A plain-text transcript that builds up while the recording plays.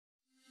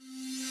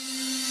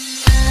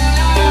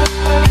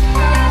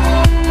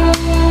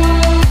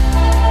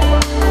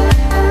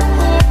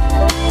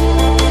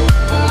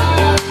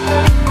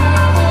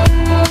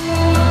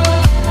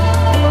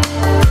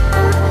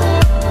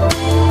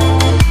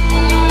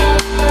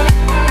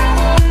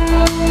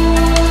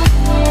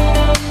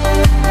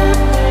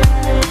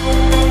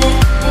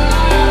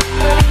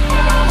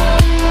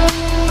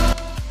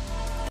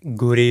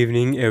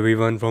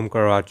everyone from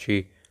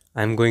Karachi.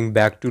 I'm going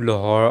back to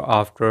Lahore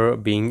after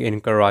being in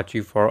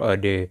Karachi for a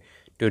day.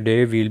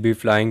 Today we'll be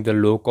flying the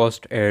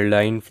low-cost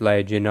airline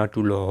Fly Jinnah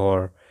to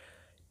Lahore.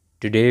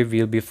 Today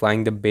we'll be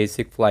flying the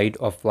basic flight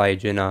of Fly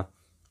Jinnah.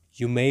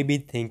 You may be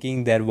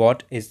thinking that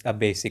what is a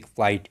basic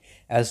flight?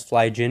 As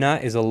Fly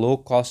Jinnah is a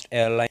low-cost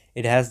airline,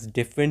 it has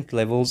different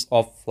levels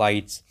of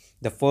flights.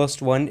 The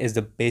first one is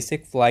the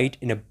basic flight.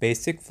 In a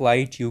basic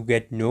flight, you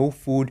get no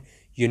food.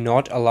 You're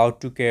not allowed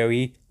to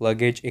carry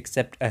luggage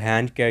except a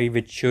hand carry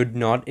which should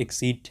not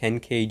exceed 10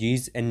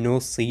 kgs and no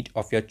seat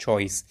of your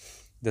choice.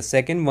 The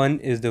second one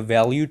is the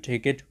value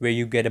ticket where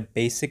you get a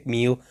basic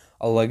meal,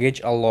 a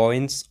luggage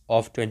allowance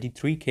of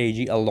 23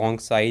 kg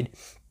alongside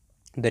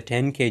the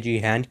 10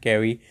 kg hand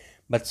carry,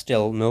 but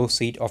still no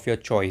seat of your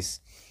choice.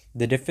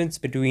 The difference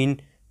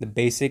between the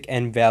basic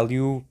and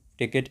value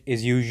ticket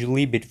is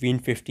usually between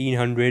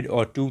 1500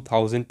 or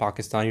 2000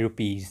 Pakistani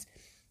rupees.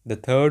 The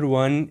third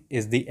one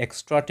is the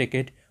extra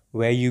ticket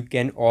where you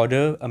can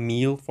order a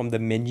meal from the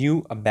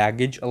menu, a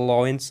baggage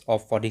allowance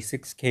of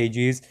 46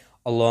 kgs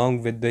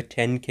along with the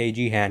 10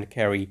 kg hand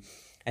carry.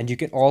 And you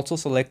can also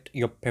select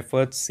your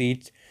preferred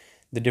seat.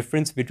 The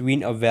difference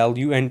between a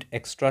value and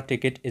extra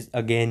ticket is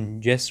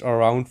again just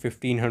around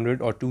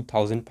 1500 or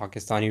 2000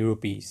 Pakistani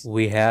rupees.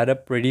 We had a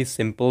pretty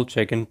simple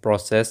check-in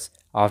process.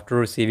 After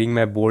receiving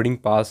my boarding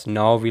pass,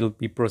 now we'll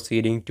be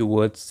proceeding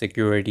towards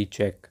security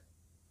check.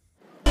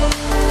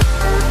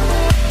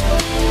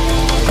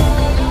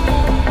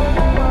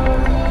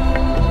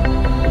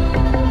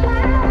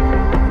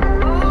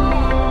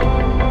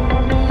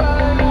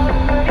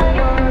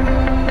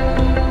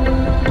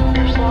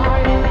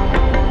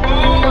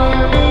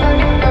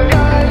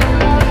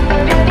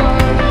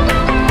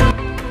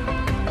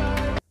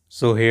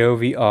 So here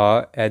we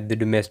are at the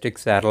domestic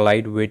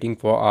satellite waiting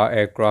for our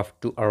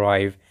aircraft to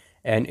arrive,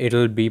 and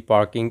it'll be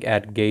parking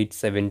at gate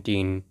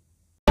 17.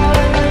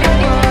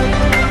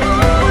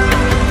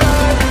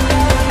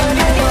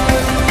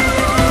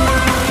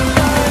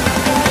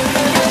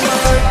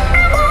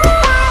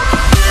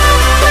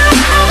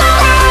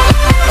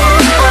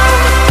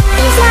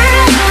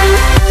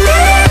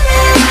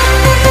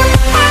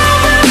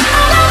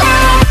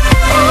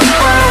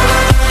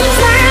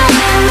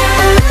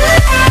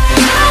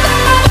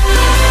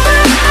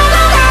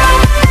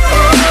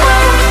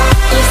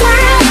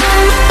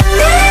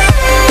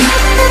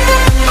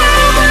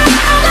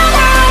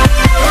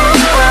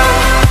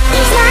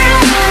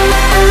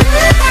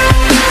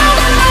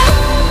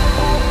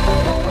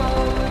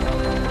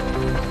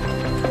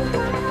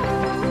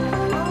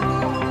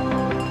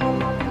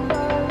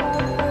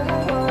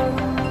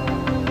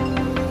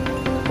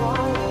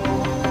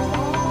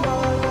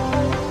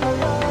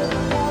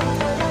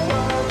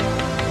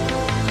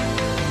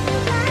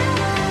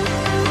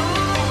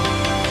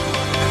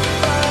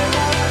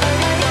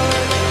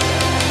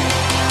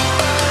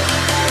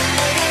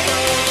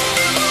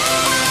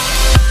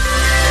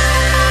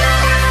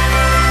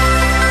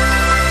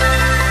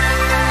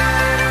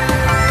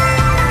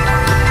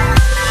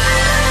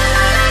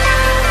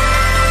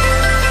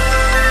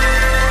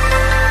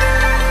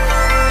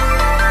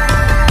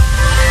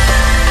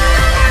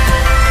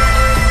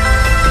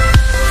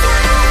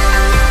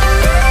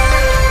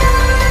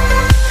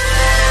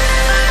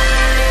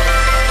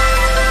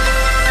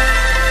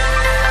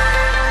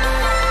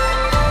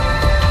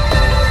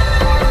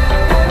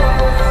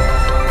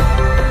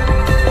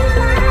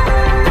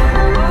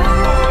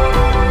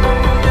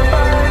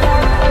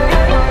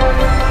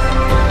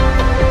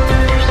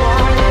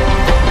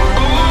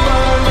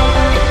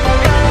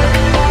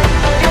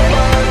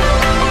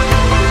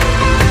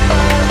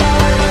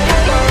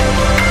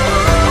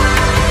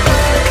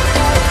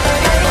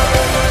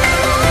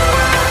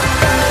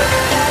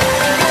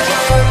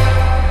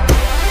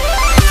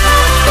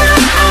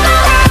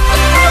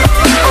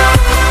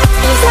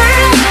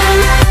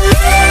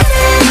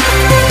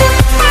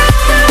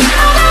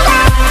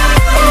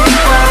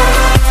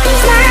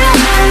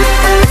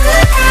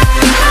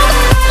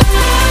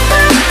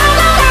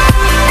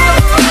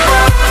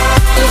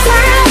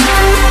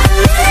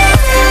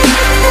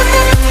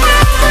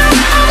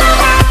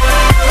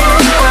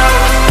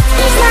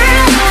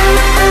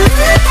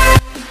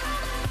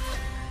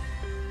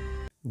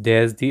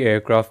 There's the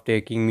aircraft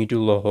taking me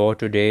to Lahore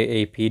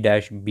today,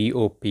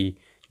 AP-BOP,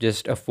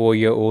 just a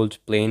 4-year-old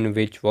plane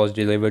which was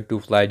delivered to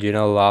Fly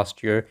Jinnah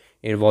last year.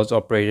 It was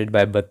operated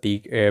by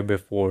Batik Air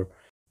before.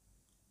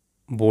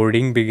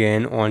 Boarding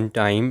began on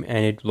time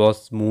and it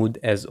was smooth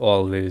as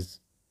always.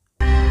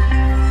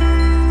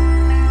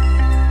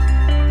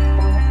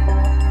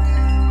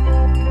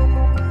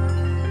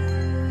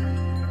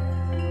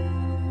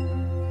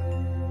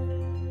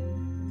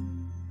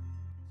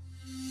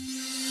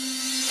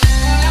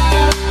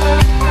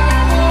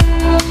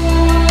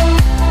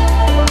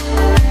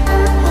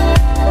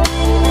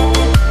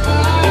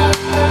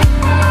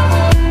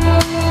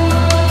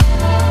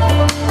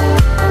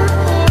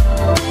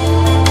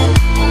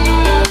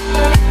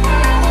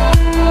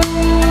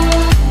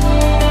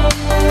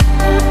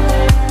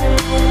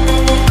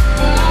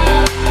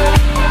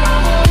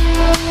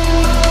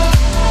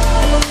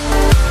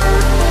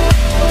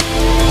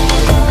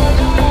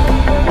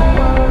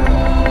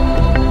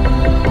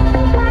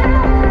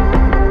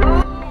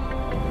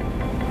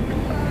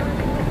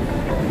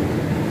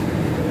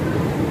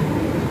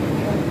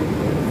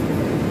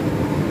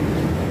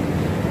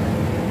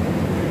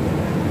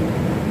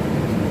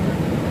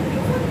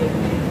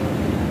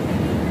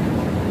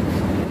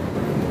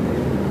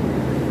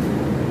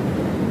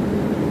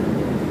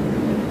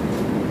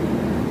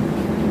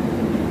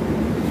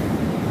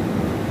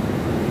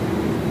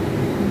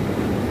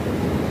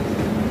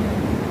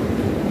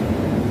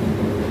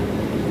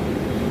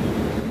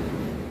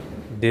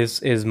 This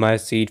is my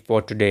seat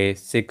for today,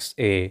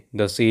 6A.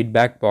 The seat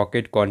back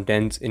pocket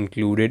contents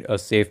included a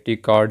safety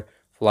card,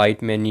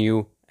 flight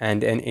menu,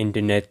 and an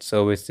internet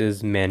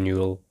services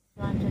manual.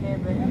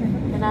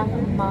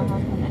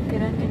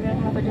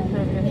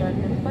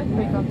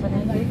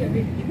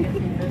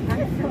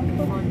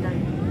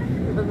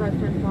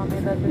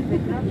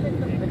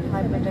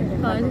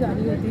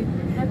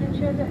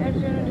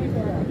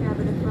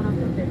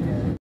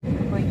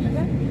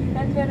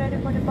 As we are ready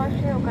for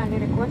departure, you kindly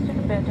requested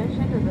to pay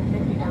attention to the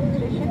safety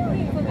demonstration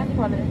and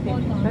follow the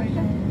safety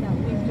instructions.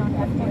 Please don't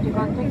hesitate to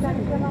contact us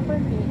if number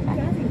being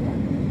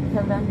accident.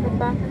 Till then, sit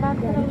back, relax,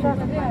 and enjoy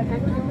the flight.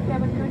 Thank you.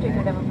 Cabin crew, take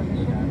your demo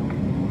position.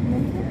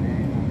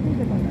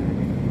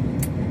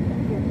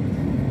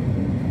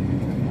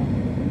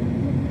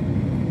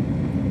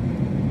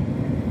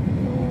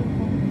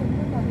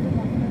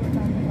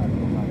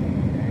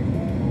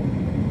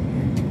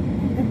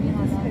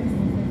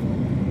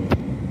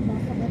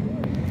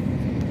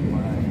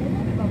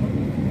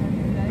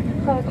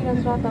 खातिन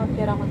हज़रात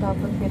आपके रहमत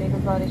के लिए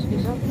गुजारिश की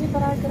जाती है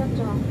बराए करम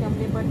जहाँ के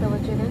हमले पर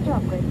तवज्जो दें जो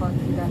आपको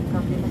हिफाजत का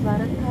अपनी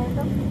मज़ारत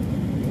खाएगा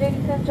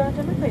Ladies and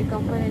gentlemen, for your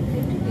comfort and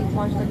safety, please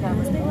watch the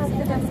camera towards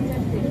the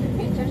demonstrated safety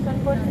features on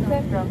board this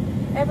aircraft,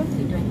 Airbus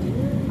A320.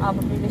 आप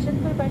अपनी निश्चित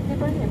पर बैठने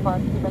पर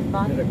हिफाजती बंद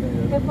बांध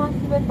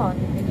हिफाजती बंद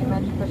बांधने के लिए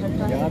मैच को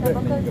चलता है तब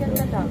बकल के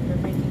अंदर डालकर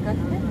पेटी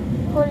कसते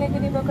खोलने के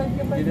लिए बकल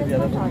के ऊपर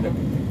से उठा लें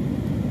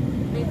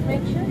Please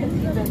make sure your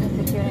seatbelt is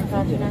secure and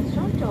fasten and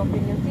strong to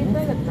open your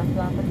seatbelt अपना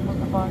सलामत हो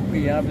apart.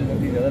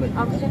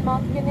 ऑक्सीजन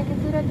मास्क पहनने की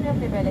सूरत में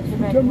अपने पहले से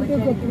बैठे हुए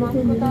चेहरे की मास्क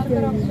को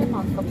उतारकर ऑक्सीजन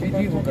मास्क को अपने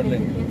सर पर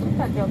रखें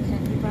ताकि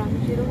ऑक्सीजन की फराहमी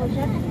शुरू हो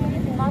जाए.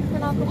 मास्क को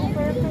नाकों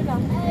पर रखकर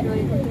इलास्टिक की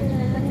डोरी को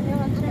खींचने लगते हैं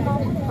ऑक्सीजन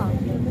मास्क को बांध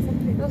लें.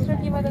 दूसरों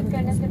की मदद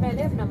करने से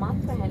पहले अपना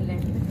मास्क पहन लें.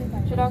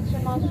 Should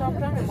oxygen mask drop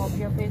down, remove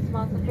your face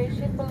mask and face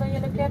shield below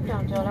yellow cap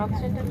down to allow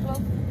oxygen to flow.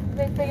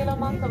 Place the yellow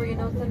mask over your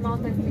nose and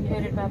mouth and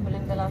secure it by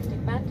pulling the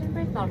elastic band and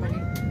breathe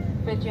normally.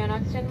 Fit your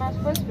oxygen mask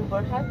first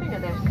before helping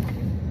others.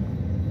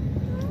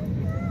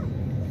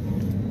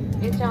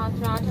 इस जहाज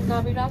में 8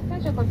 हंगामी रास्ते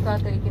जो खुदकार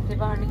तरीके से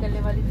बाहर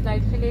निकलने वाली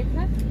स्लाइड से लेकर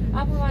है.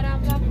 अब हमारा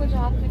अमला आपको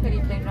जहाज से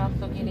करीब 3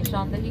 रास्तों की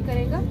निशानदही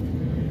करेगा.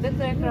 This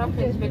aircraft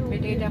is equipped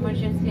with 8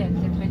 emergency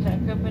exits which are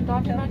equipped with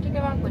automatic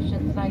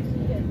evacuation slides.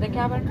 The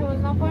cabin crew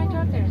will now point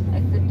out there is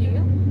exit to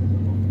you.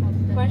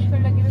 फर्श पर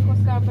लगी हुई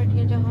खुदकार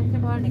पट्टियां जहाज से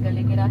बाहर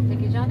निकलने के रास्ते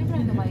की जानिब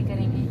रहनुमाई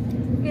करेंगी.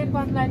 Escape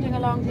path lighting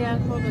along the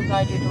airport will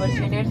guide you towards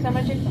your nearest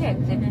emergency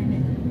exit.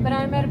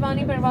 बराए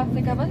मेहरबानी परवाज़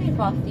से कबल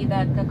हिफाजती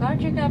हिदायत का कार्ड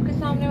जो कि आपके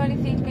सामने वाली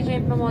सीट की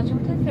जेब में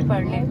मौजूद है इसे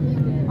पढ़ लें.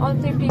 All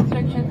safety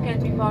instructions can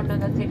be found on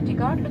the safety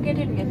card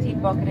located in your seat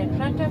pocket in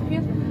front of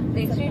you.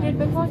 Please read it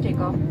before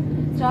takeoff.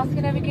 जहाज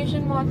के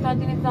नेविगेशन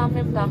मौसलाती निज़ाम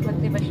में मुदाखलत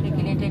से बचने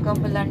के लिए टेक ऑफ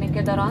पर लड़ने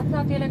के दौरान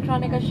साथ ही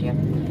इलेक्ट्रॉनिक अशिया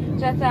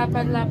जैसे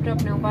एप्पल लैपटॉप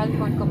अपने मोबाइल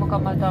फ़ोन को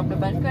मुकम्मल तौर पर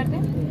बंद कर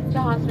दें.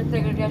 जहाज में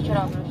सिगरेट या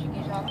शराब नोशी की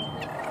इजाज़त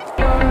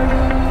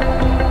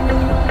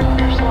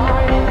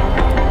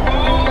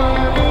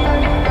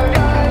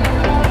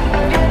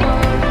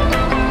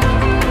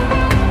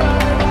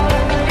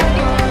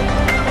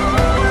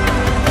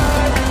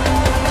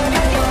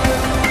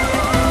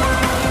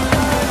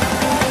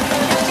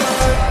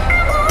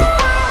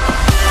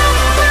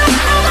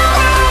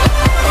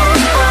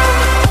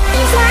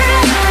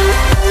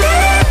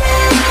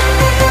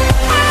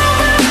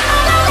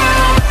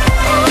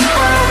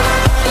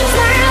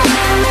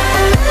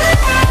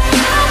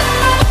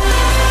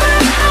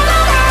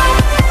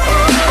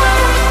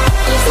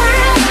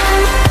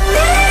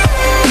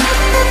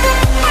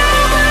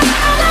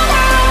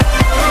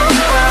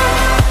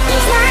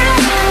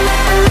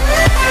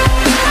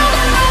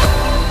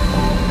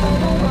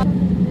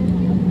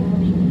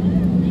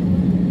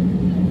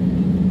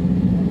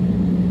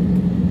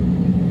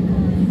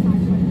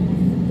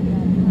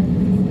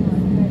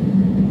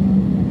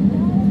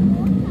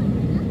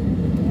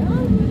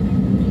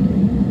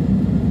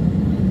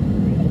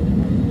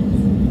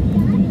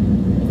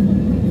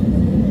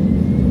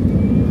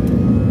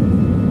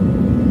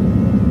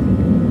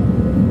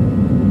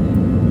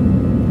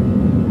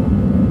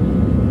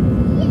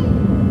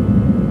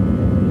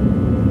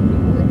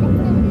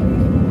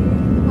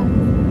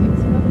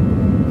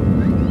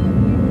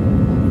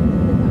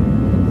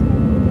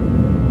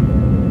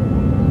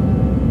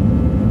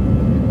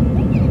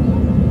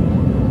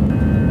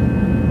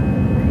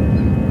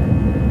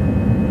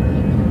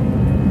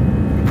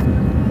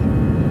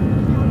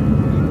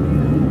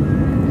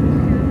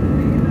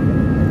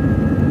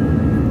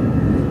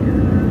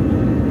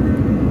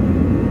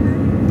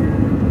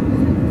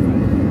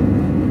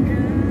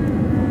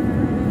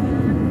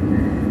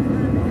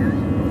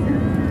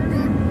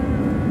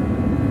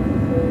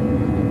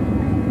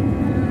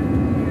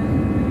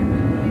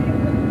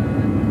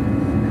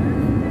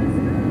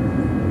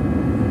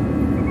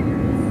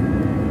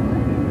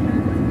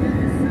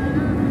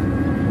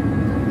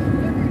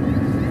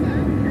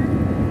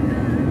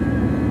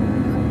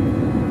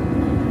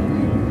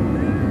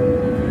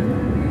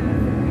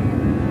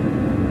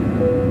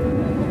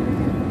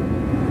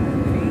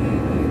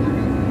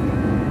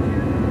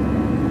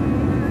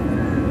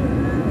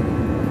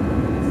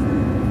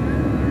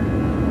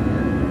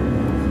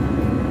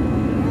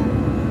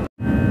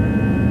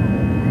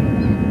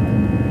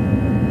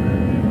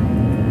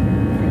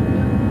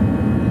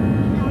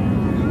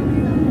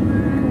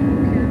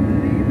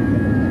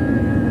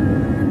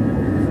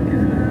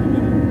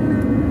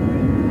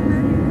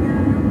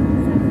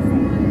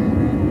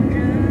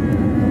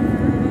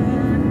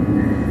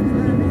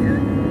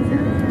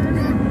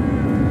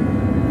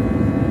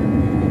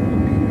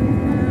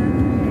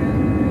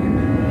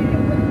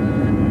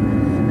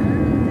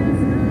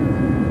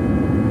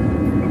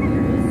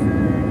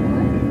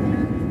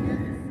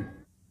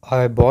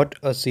I bought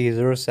a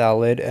Caesar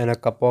salad and a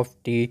cup of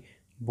tea.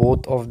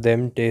 Both of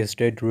them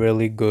tasted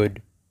really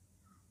good.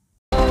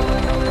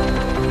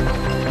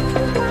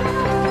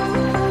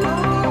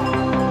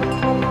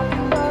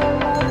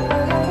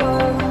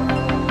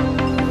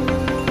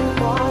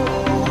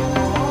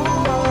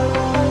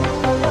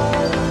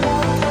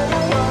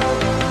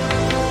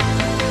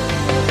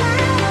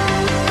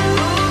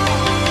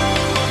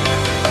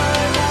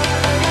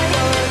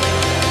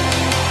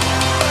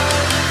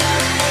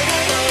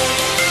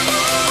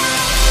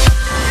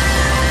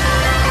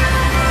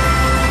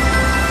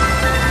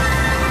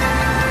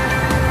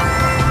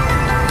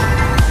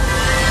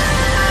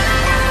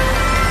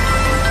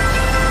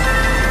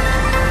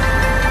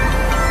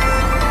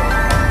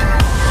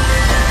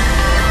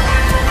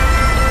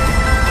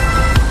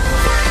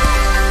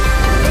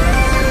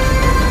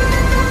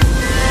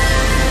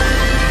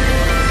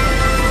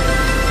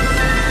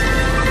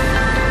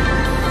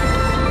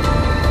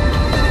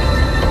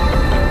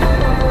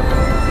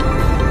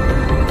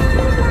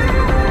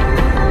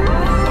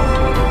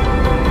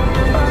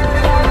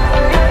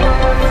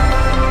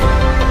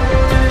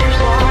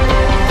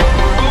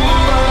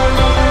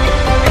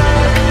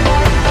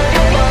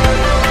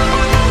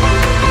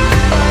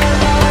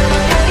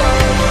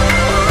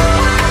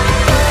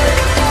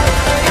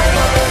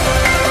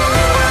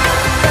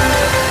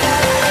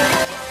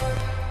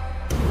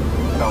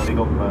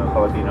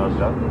 ख़वातीन और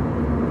हज़रात,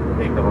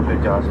 एक दफ़ा फिर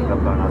जहाज़ का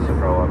प्लान हासिल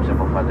रहा हो आपसे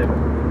मुखातिब है।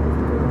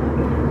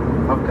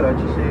 हम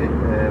कराची से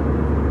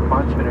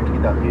 5 मिनट की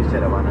ताख़ीर से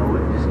रवाना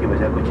हुए, जिसकी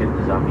वजह कुछ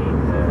इंतज़ामी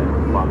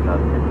मामला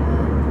थे।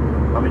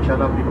 हम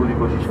इंशाल्लाह अपनी पूरी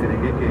कोशिश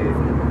करेंगे कि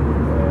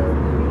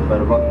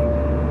बर वक्त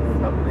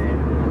अपने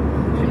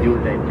शेड्यूल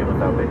टाइम के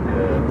मुताबिक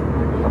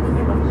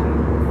अपनी मंजिल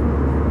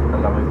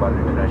अल्लामा इकबाल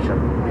इंटरनेशनल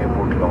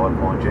एयरपोर्ट लाहौर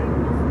पहुँचे।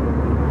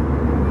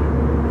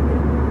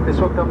 इस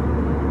वक्त हम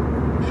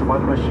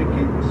शुमाल मशरिक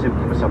की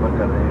सिमत में सफ़र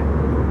कर रहे हैं।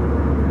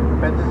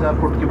 35,000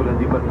 फुट की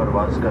बुलंदी पर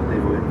परवाज़ करते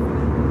हुए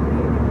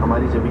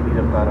हमारी ज़मीनी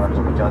रफ्तार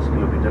 850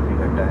 किलोमीटर फी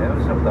घंटा है और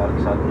इस रफ्तार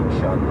के साथ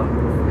इंशाअल्लाह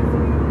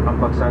हम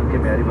पाकिस्तान के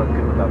म्यारी वक्त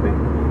के मुताबिक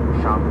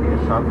शाम के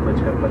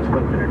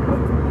 7:55 पर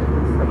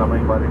अल्लामा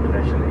इकबाल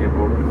इंटरनेशनल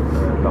एयरपोर्ट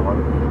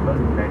लाहौर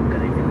पर लैंड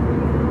करेंगे।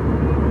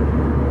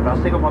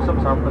 रास्ते का मौसम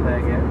साफ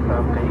बताया गया है,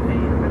 तब कहीं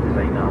कहीं हमें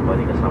फ़िज़ाई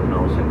नाहमवारी का सामना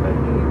हो सकता है।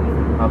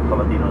 आप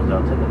ख़वातीन और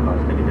हज़रात से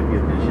दरख्वास्त है कि जब भी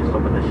अपनी नशिस्तों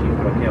पर तशरीफ़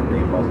रखें, अपने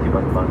हिफाज़ की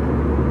बात मानें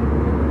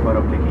और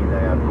अपने की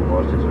हिदायत को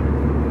गौर से सुनें।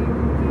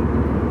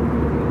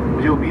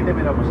 मुझे उम्मीद है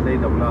मेरा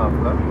मुस्तैद अमला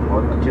आपका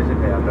बहुत अच्छे से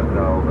ख्याल रख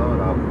रहा होगा और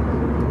आप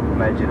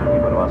फ्लाई जिन्ना की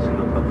परवाज़ से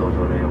लुत्फ़अंदोज़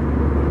हो रहे होंगे।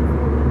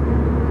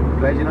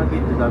 फ्लाई जिन्ना की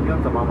इंतज़ामिया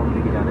और तमाम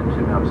अमले की जानिब से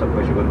मैं आप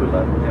सबका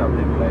शुक्रगुज़ार हूँ कि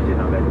आपने फ्लाई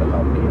जिन्ना का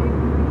इंतख़ाब किया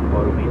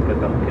और उम्मीद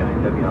करता हूँ कि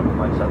आइंदा भी आप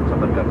हमारे साथ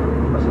सफ़र करना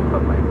पसंद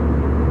फरमाएंगे।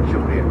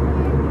 शुक्रिया।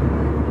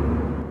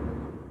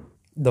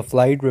 The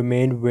flight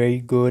remained very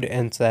good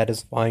and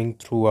satisfying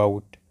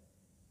throughout.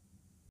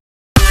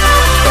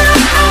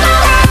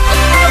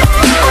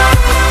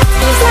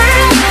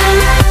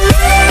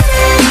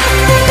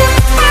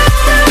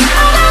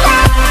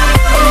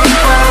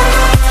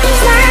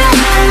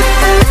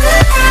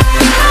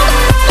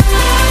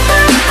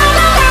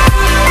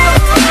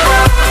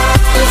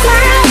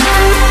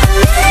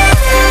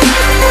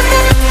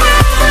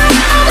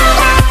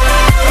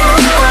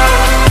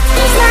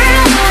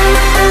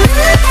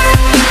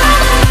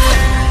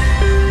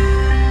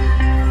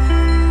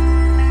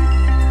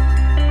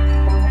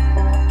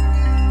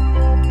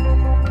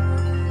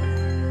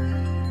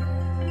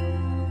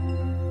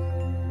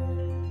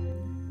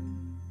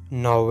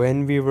 Now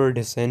when we were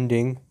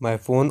descending, my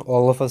phone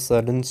all of a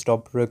sudden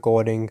stopped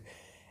recording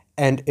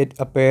and it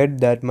appeared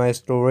that my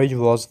storage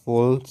was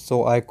full,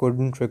 so I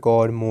couldn't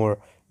record more,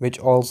 which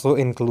also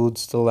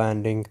includes the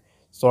landing.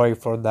 Sorry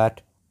for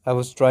that. I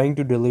was trying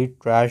to delete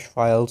trash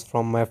files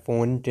from my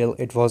phone till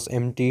it was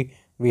empty.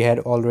 We had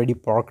already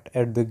parked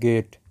at the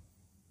gate.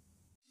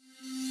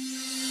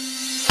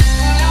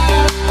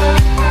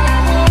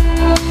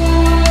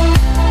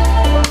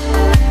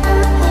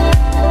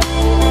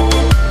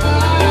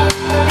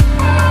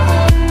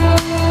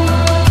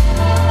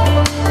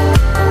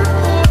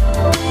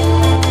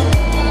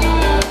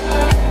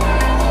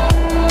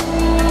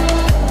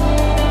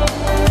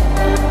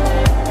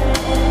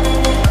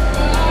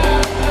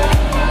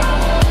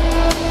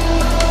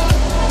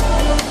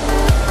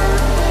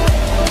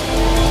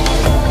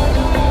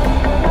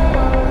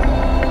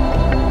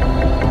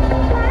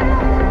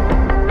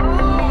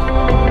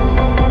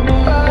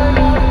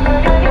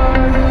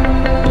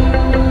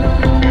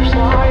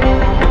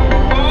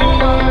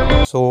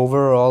 So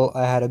overall,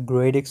 I had a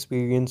great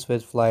experience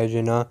with Fly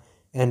Jinnah,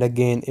 and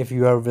again, if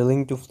you are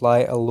willing to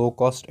fly a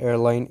low-cost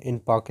airline in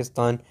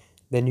Pakistan,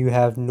 then you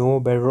have no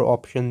better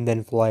option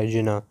than Fly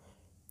Jinnah.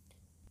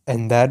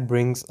 And that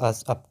brings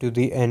us up to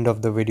the end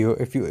of the video.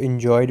 If you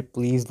enjoyed,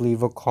 please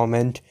leave a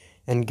comment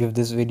and give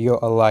this video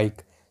a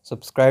like.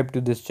 Subscribe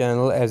to this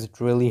channel as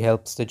it really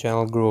helps the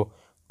channel grow.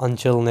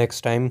 Until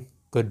next time,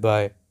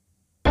 goodbye.